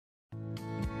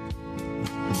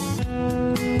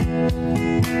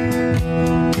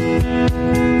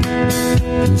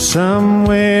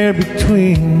somewhere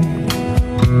between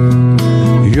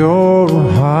your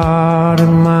heart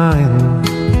and mine,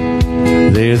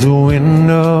 there's a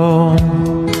window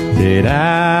that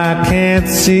I can't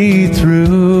see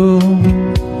through.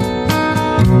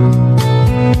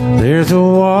 There's a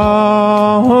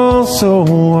wall so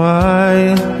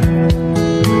wide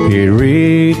it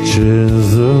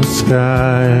reaches the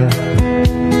sky.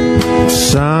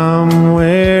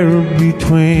 Somewhere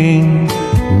between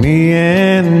me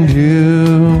and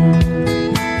you,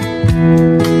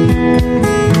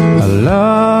 I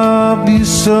love you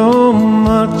so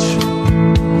much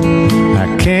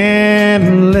I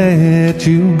can't let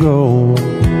you go.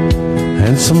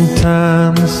 And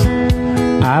sometimes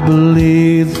I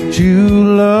believe that you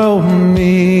love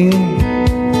me,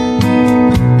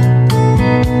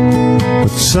 but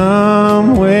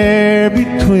somewhere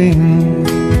between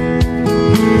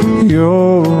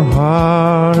your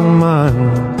heart and mine,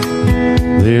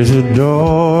 there's a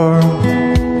door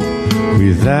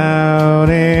without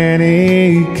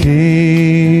any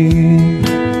key.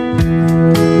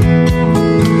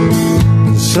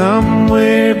 And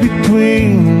somewhere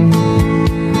between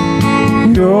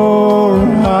your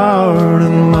heart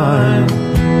and mine,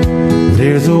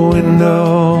 there's a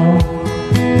window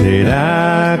that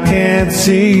I can't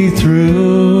see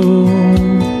through.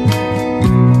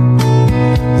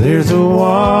 There's a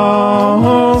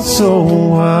wall so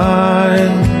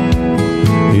wide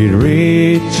it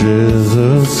reaches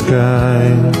the sky.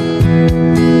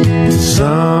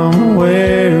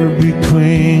 Somewhere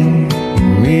between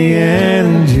me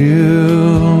and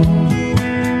you,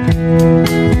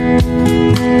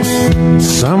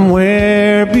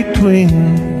 somewhere between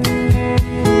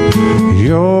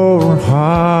your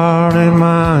heart and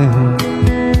mine,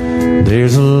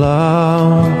 there's a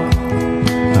love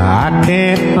I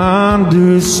can't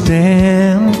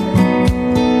understand.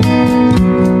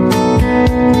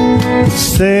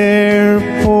 It's there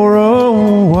for a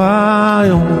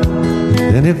while,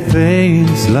 then it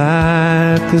fades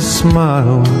like a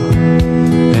smile,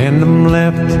 and I'm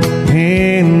left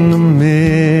in the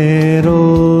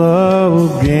middle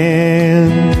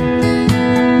again.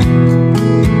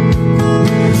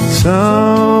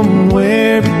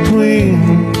 Somewhere between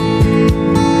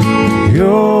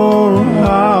your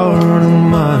heart and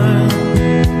mine,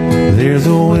 there's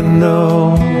a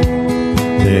window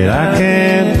that I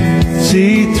can't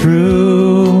see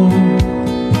through.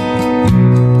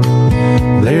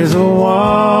 There's a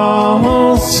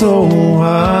wall so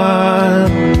high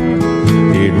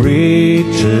it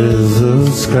reaches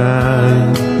the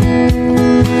sky.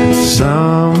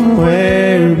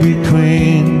 Somewhere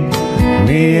between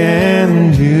me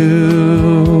and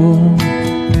you,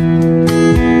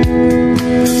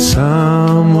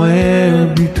 somewhere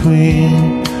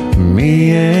between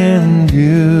me and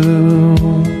you.